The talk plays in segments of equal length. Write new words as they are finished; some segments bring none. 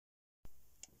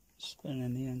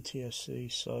Spinning the ntsc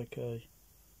Psycho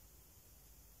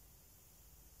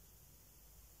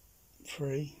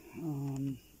 3.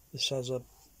 This has a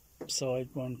side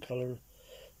 1 colour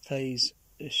phase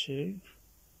issue.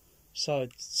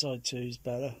 Side 2 is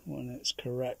better when it's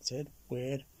corrected.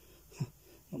 Weird.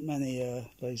 Not many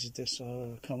laserdiscs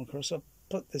I've come across. I've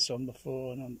put this on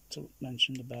before and I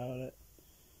mentioned about it.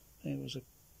 I think it was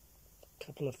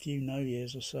a few no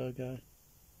years or so ago.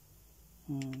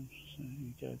 So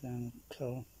you go down the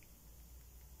colour.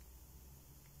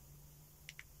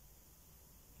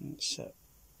 And it's set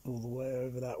all the way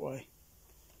over that way,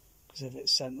 because if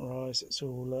it's centerized, it's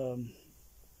all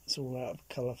out of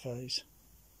colour phase.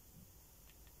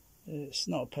 It's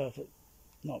not perfect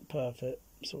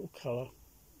sort of colour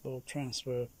or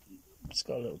transfer. It's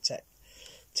got a little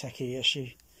techie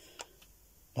issue.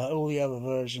 But all the other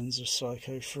versions of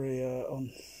Psycho 3 are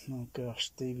on, oh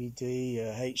gosh,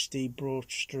 DVD, HD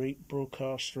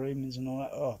broadcast streamings and all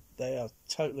that. Oh, they are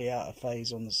totally out of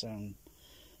phase on the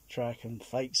soundtrack, and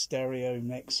fake stereo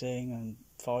mixing and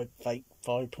fake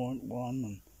 5.1,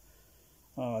 and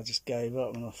I just gave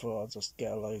up and I thought I'd just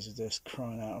get a laserdisc.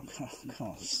 Crying out, I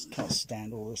can't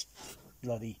stand all this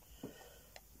bloody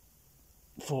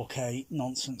 4K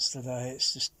nonsense today.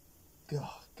 It's just, God,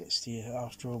 gets to you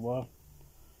after a while.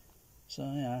 So,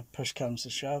 yeah, push comes to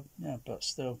shove, yeah, but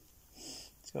still,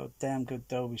 it's got a damn good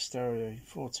Dolby Stereo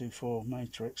 424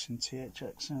 Matrix and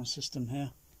THX sound system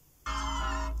here.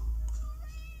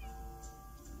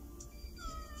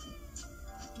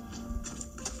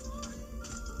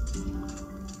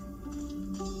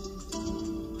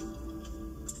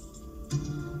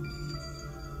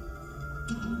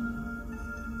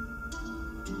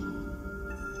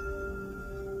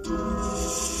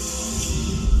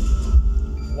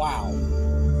 Wow.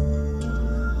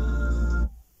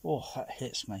 Oh, that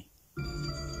hits me.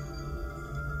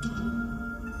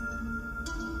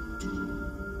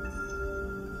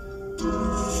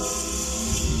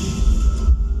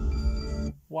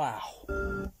 Wow.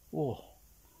 Oh.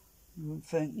 You wouldn't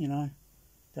think, you know,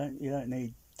 you don't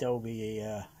need Dolby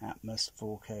Atmos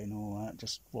 4K and all that.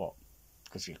 Just what?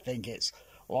 Because you think it's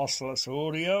lossless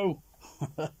audio.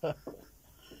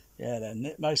 Yeah,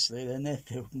 mostly they're near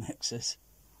field mixes.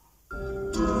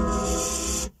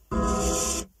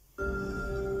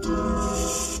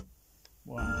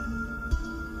 Wow.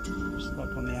 Just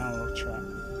like on the analog track.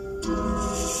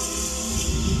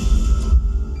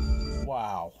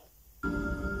 Wow.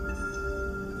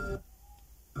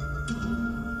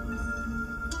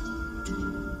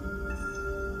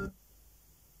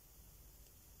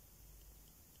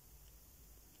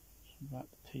 About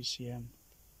the PCM.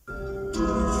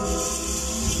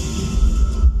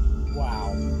 Wow.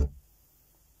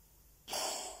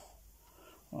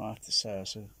 Well, I have to say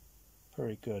it's a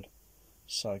very good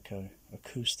Psycho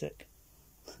acoustic.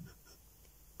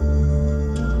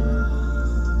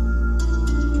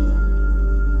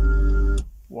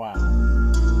 Wow.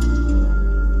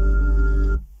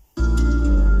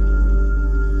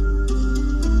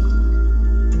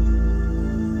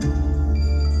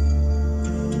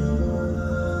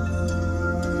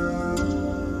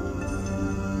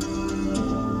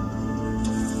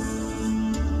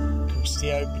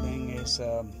 The opening is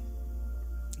a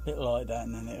bit like that,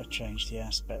 and then it'll change the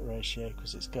aspect ratio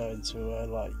because it's going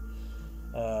to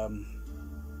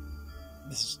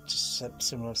this is just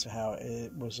similar to how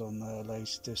it was on the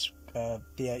laserdisc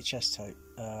VHS tape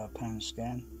pan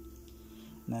scan,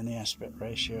 and then the aspect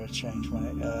ratio will change when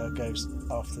it goes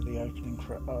after the opening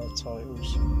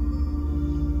titles.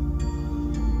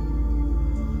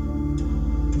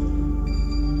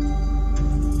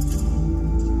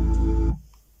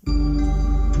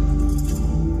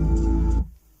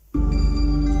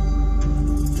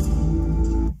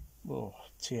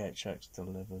 THX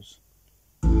delivers.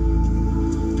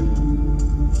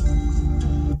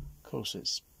 Of course,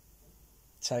 it's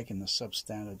taking the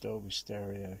substandard Dolby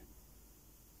Stereo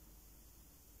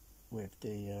with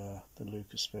the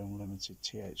Lucasfilm Limited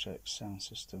THX sound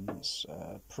system. It's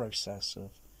a process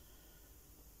of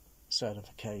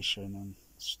certification and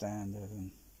standard,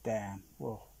 and damn,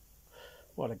 whoa,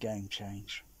 what a game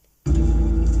change.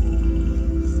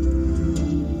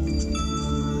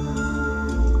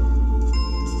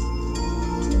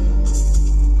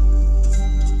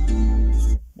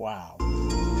 Wow.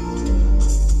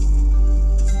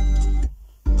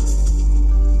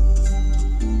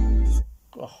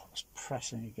 Oh, it's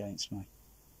pressing against me.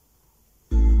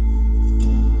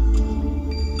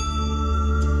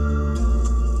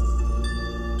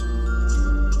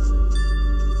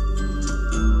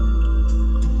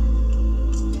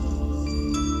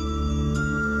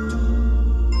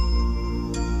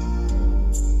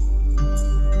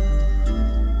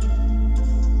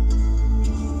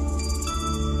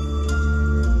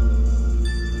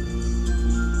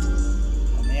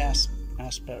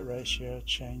 ratio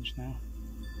change now.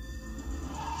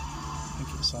 I think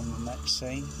it's on the next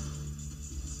scene. I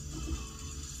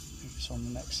think it's on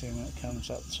the next scene when it comes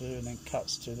up to and then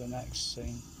cuts to the next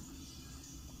scene.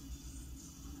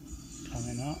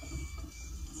 Coming up.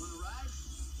 Want to ride?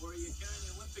 Or are you carrying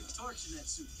the Olympic torch in that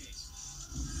suitcase?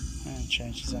 And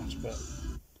changes that a bit.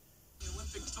 The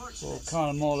Olympic torch. Well, kind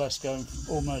of more or less going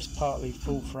almost partly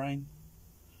full frame,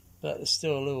 but there's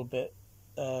still a little bit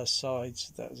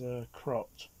sides that are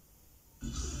cropped. Oh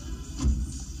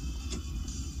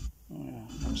yeah,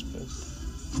 nice bit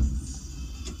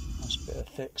of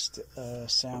fixed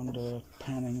sound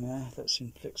panning there. That's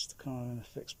in fixed, kind of in a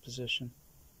fixed position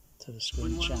to the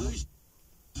screen channel.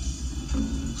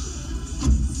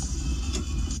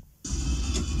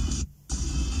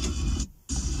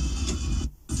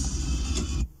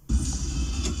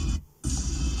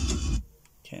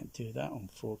 Can't do that on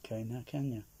 4K now,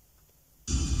 can you?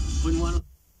 Wouldn't want to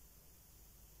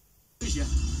lose you.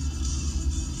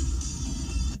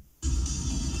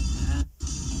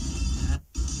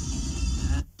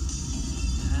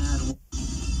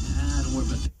 Don't worry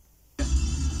about that.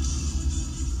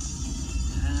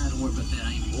 Don't worry about that. I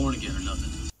ain't born again or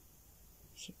nothing.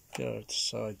 So go to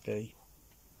side B.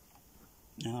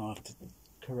 Now I have to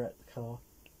correct the car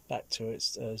back to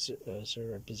its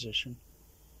zero position.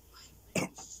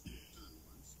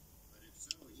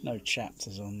 No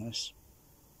chapters on this.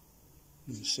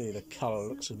 You can see the colour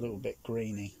looks a little bit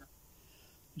greeny.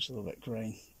 It's a little bit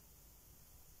green.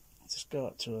 Just go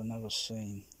up to another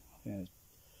scene. I think it's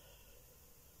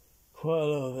quite a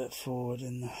little bit forward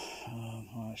in the.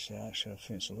 Actually, I think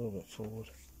it's a little bit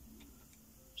forward.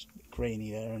 It's a bit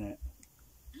greeny there, isn't it?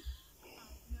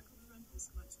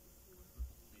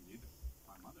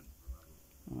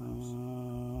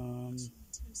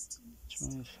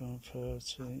 25,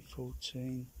 30,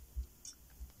 14.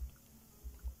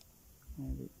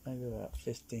 Maybe about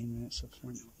 15 minutes, I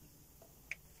think.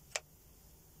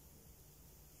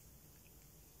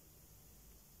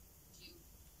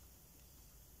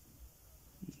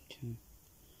 Okay,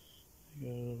 go a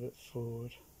little bit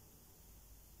forward.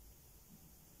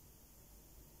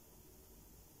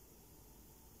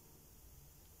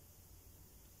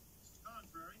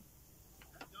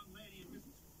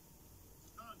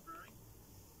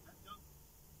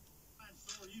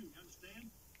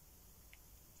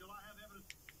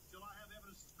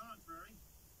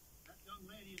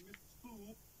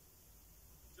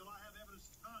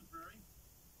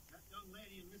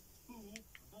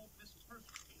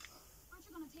 Aren't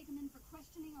you going to take him in for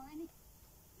questioning or anything?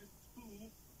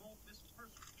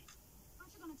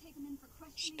 Aren't you going to take him in for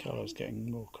questioning? This colour's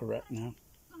getting more correct now.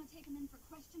 Going to take him in for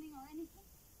questioning or anything?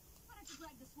 Why don't you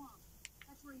drag the swamp?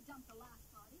 That's where he dumped the last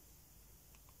bodies.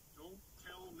 Don't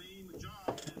tell me my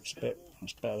job.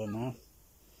 That's better now.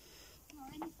 Or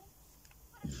anything?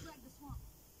 Why don't you drag the swamp?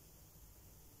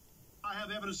 I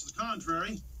have evidence to the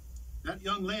contrary. That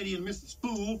young lady and Mr.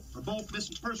 Spool are both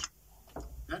missing persons.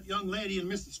 That young lady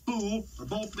and Mr. Spool are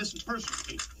both missing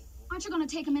persons. Aren't you going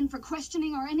to take him in for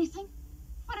questioning or anything?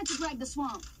 Why don't you drag the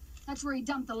swamp? That's where he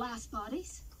dumped the last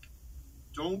bodies.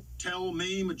 Don't tell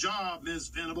me my job, Miss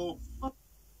Venable.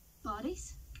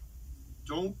 Bodies?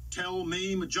 Don't tell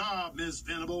me my job, Miss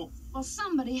Venable. Well,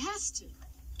 somebody has to.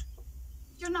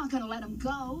 You're not going to let him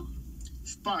go.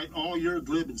 Despite all your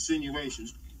glib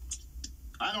insinuations,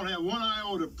 I don't have one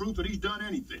iota of proof that he's done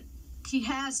anything. He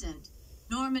hasn't.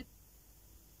 Norman.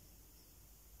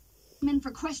 Him in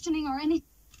for questioning or anything?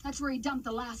 That's where he dumped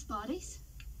the last bodies.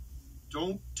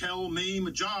 Don't tell me my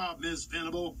job, Miss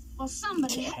Venable. Well,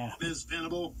 somebody... Yeah. Miss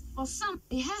Venable. Well,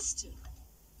 somebody has to.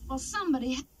 Well,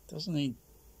 somebody... Doesn't he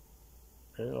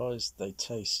realise they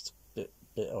taste a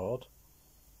bit odd?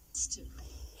 Has to.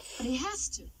 But he has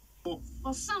to.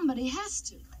 Well, somebody has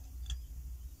to.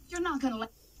 You're not going to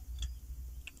let...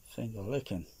 Finger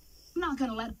licking. I'm not going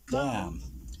to let him go. Damn.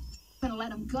 Going to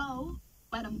let him go.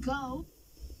 Let him go.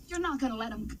 You're not going to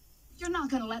let him... You're not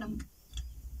going to let him...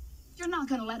 You're not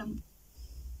going to let him...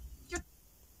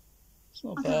 It's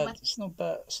not bad. It's not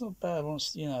bad. It's not bad.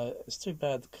 Once it's too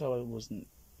bad the colour wasn't.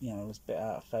 It was a bit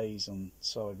out of phase on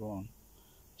side one.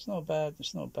 It's not bad.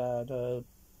 It's not bad.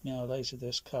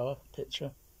 Laserdisc colour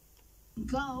picture.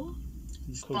 Go.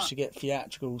 And of course, you get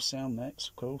theatrical sound mix,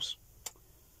 of course.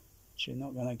 But you're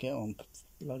not going to get on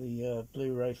bloody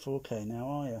Blu-ray 4K now,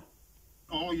 are you?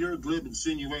 All your glib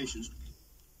insinuations.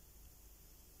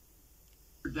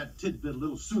 That tidbit a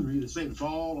little sooner, you'd have saved us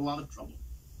all a lot of trouble.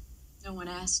 No one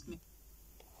asked me.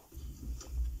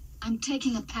 I'm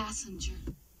taking a passenger.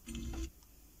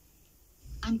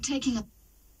 I'm taking a...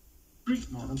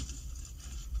 Grief, Norman.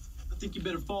 I think you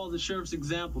better follow the sheriff's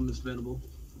example, Miss Venable.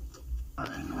 All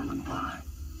right, Norman, fine.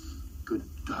 Good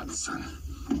God, son.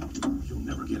 You'll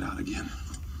never get out again.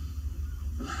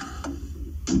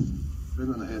 They're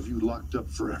gonna have you locked up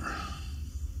forever.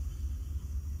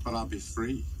 But I'll be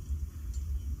free.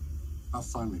 I'll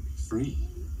finally be free.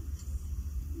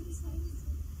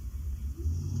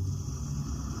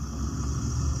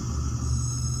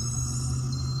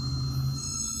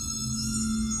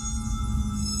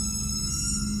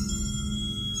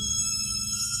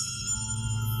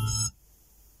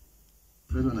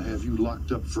 They're gonna have you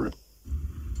locked up forever.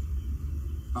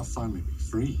 I'll finally be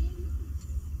free.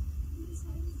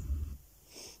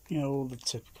 You know, all the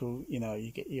typical, you know,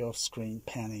 you get your off-screen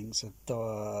pannings of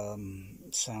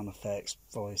sound effects,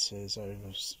 voices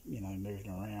over, you know, moving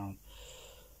around.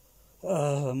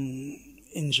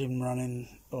 Engine running,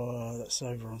 or that's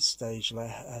over on stage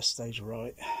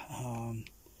right.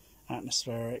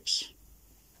 Atmospherics.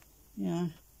 You know,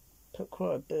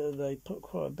 they put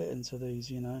quite a bit into these,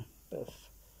 you know, bit of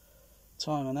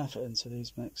time and effort into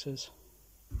these mixes.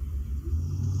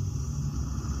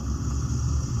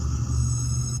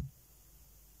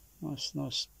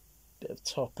 Nice bit of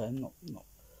top end,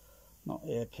 not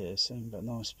ear piercing, but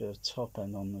nice bit of top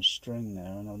end on the string there,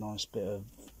 and a nice bit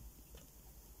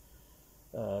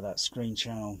of that screen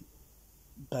channel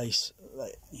bass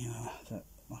that, you know, that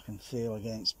I can feel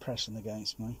pressing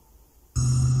against me.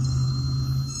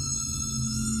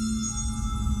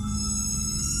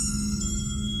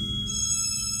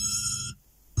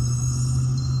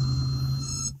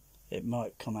 It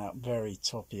might come out very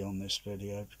toppy on this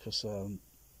video because the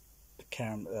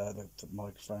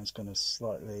microphone's going to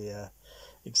slightly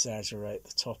exaggerate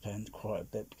the top end quite a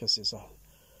bit, because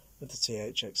with the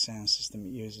THX sound system,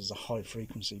 it uses a high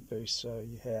frequency boost, so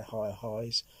you hear higher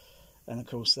highs and of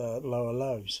course lower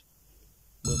lows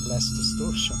with less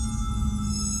distortion,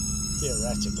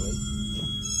 theoretically.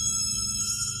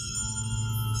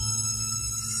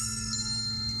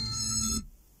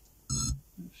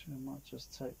 Actually, I might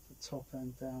just take the top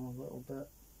end down a little bit.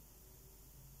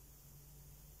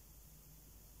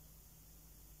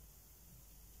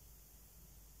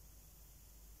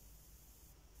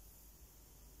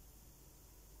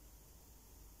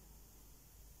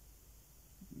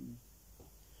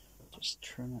 Just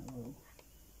trim it a little.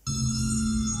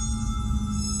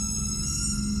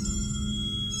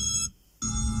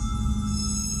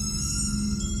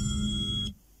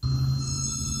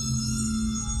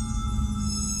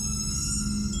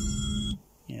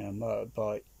 Yeah,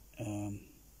 motorbike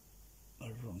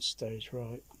over on stage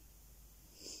right.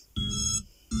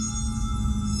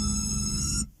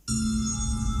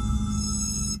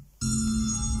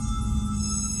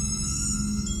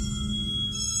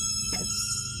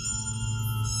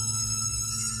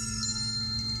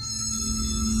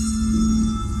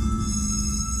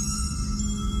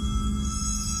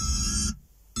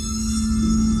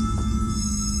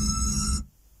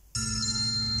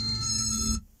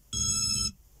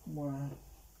 Wow,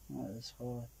 that is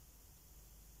high.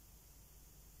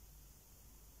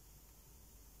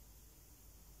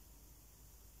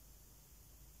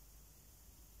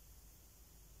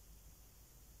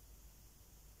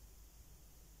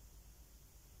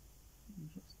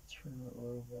 Just trim it a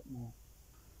little bit more.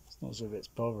 It's not as if it's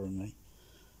bothering me,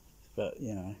 but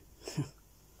you know,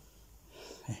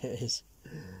 it's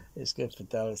good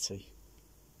fidelity.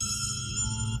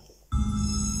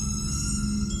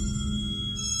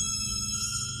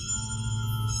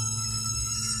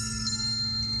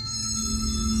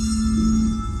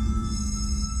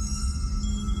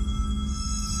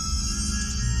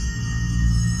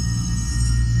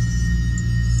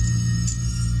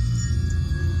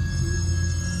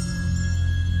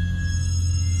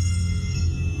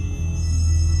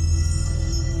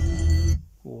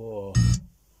 Whoa.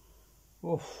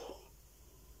 Oof.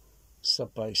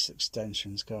 Sub-bass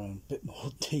extensions going a bit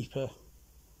more deeper.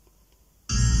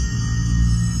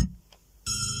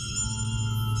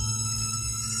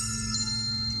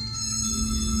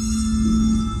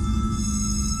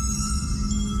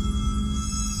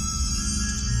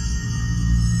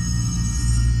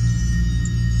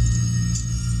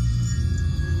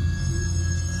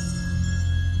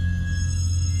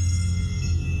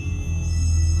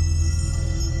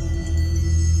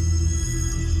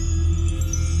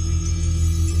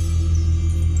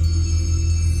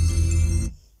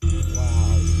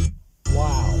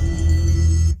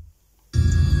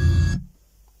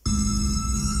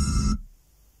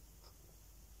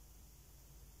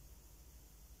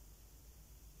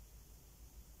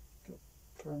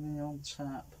 Plenty on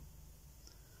tap.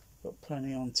 Got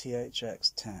plenty on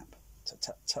THX tap.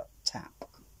 Tap.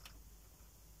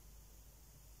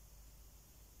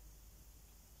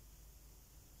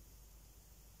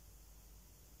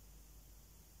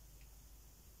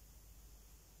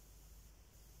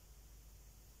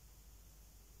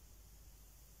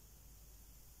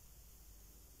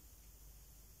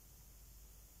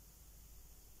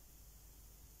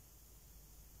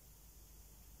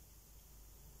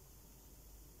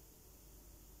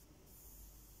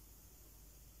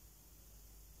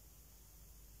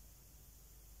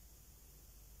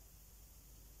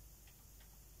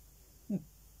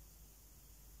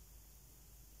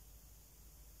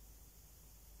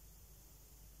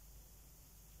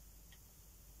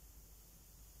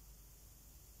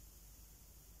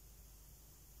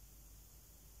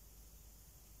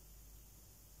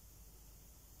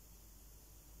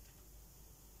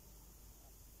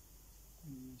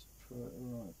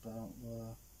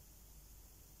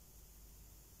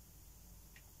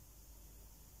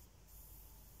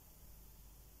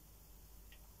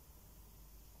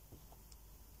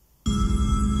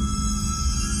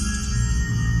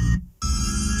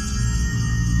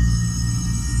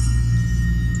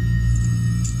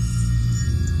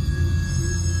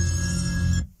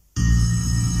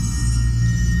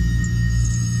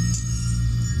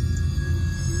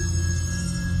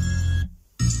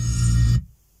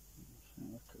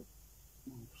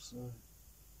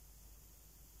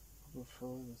 amplify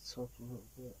the top a little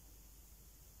bit.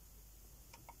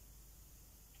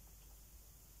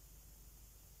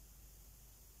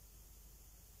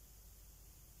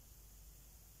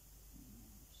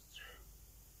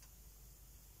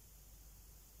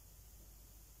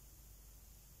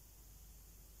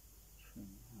 Trim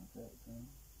that down.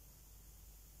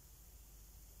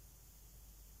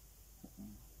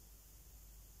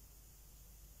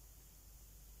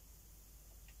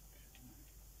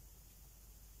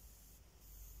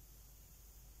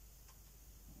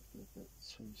 A bit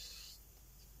too steep.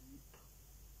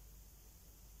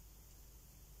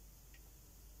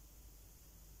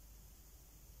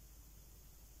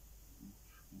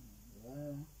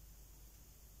 There.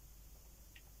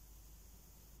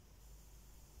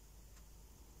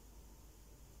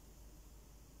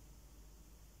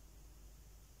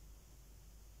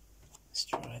 Let's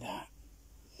try that.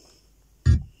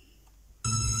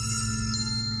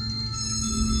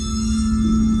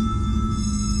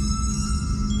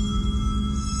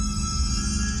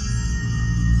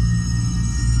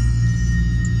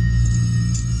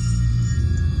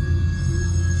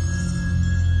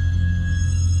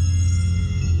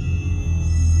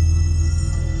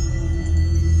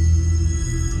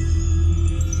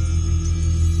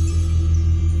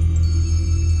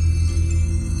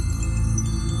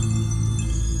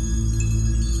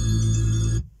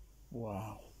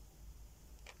 Wow.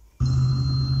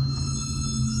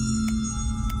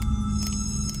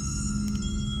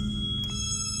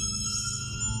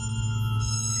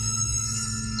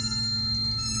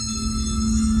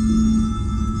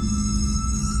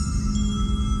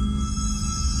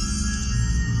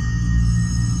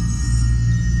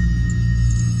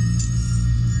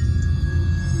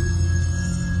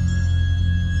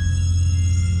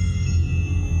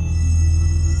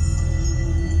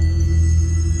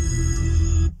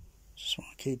 Just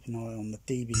want to keep an eye on the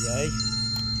DBA.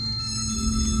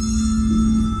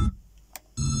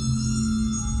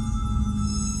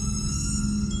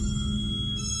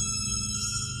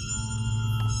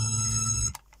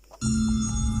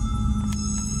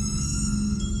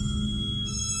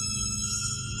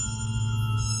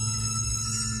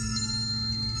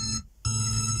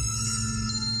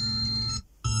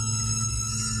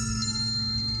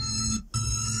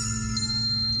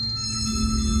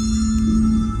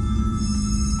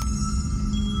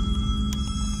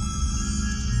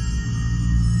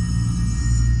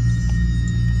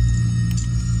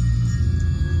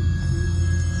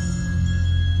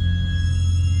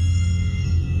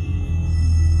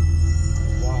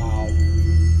 Wow.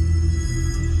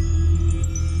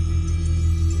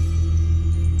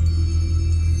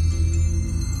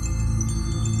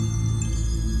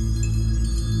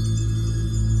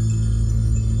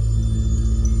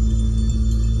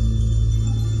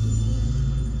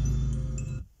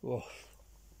 Whoa.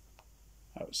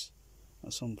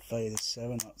 That's on fader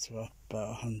 7 up to about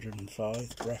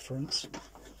 105 reference.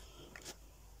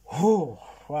 Oh,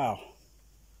 wow.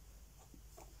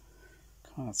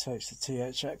 Kind of takes the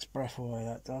THX breath away,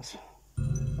 that does.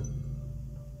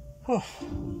 Whew.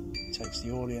 Takes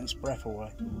the audience breath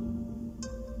away.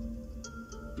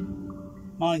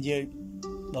 Mind you,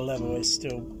 the level is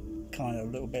still kind of a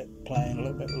little bit playing a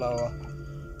little bit lower.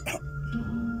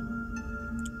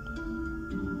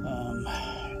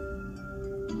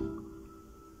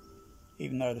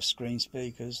 Even though the screen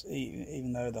speakers,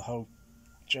 even though the whole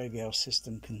JBL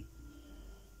system can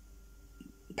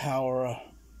power a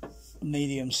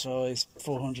medium-sized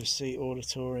 400-seat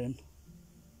auditorium.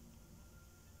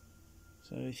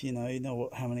 So if you know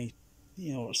what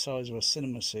what size of a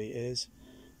cinema seat is,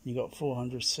 and you got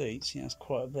 400 seats, that's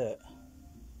quite a bit.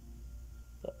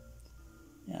 But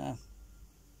yeah,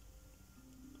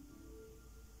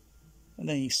 and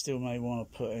then you still may want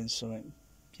to put in something,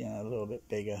 a little bit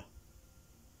bigger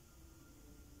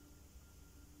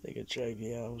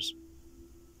JBLs,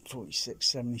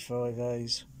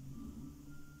 4675As,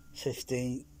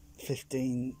 15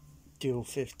 dual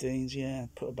 15s,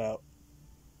 put about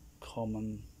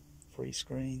common free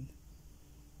screen,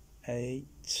 8,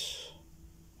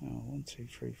 1, 2,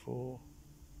 3, 4,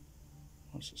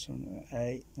 what's it, 7,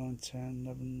 8, 9, 10,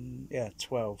 11,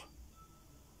 12.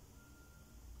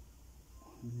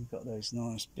 And you've got those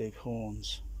nice big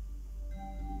horns.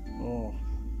 Oh.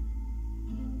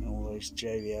 And all those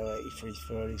JBL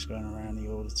 8330s going around the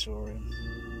auditorium.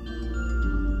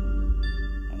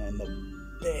 And then the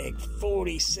big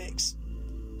 46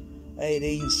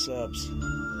 18 subs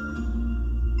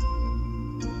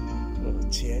with a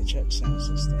THX sound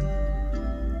system.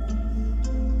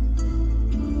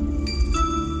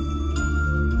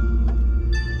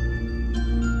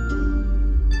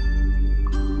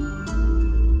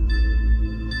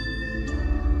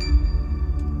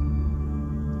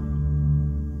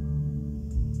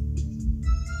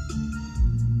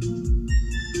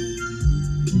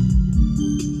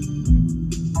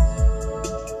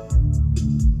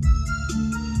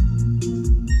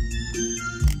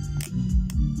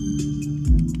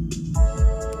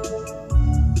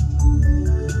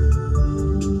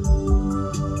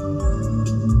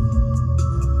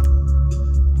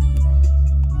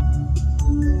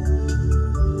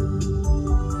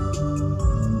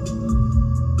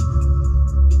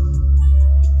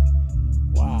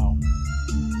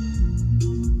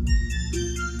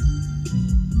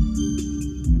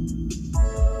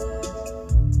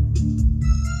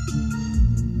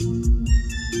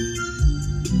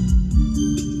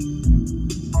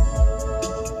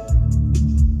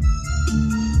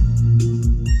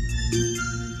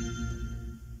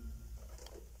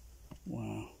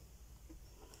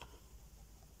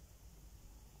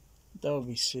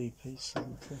 Dolby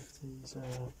CP750s.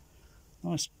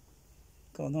 Nice,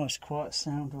 got a nice quiet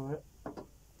sound with it.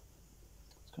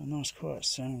 It's got a nice quiet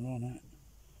sound on it.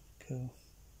 Cool.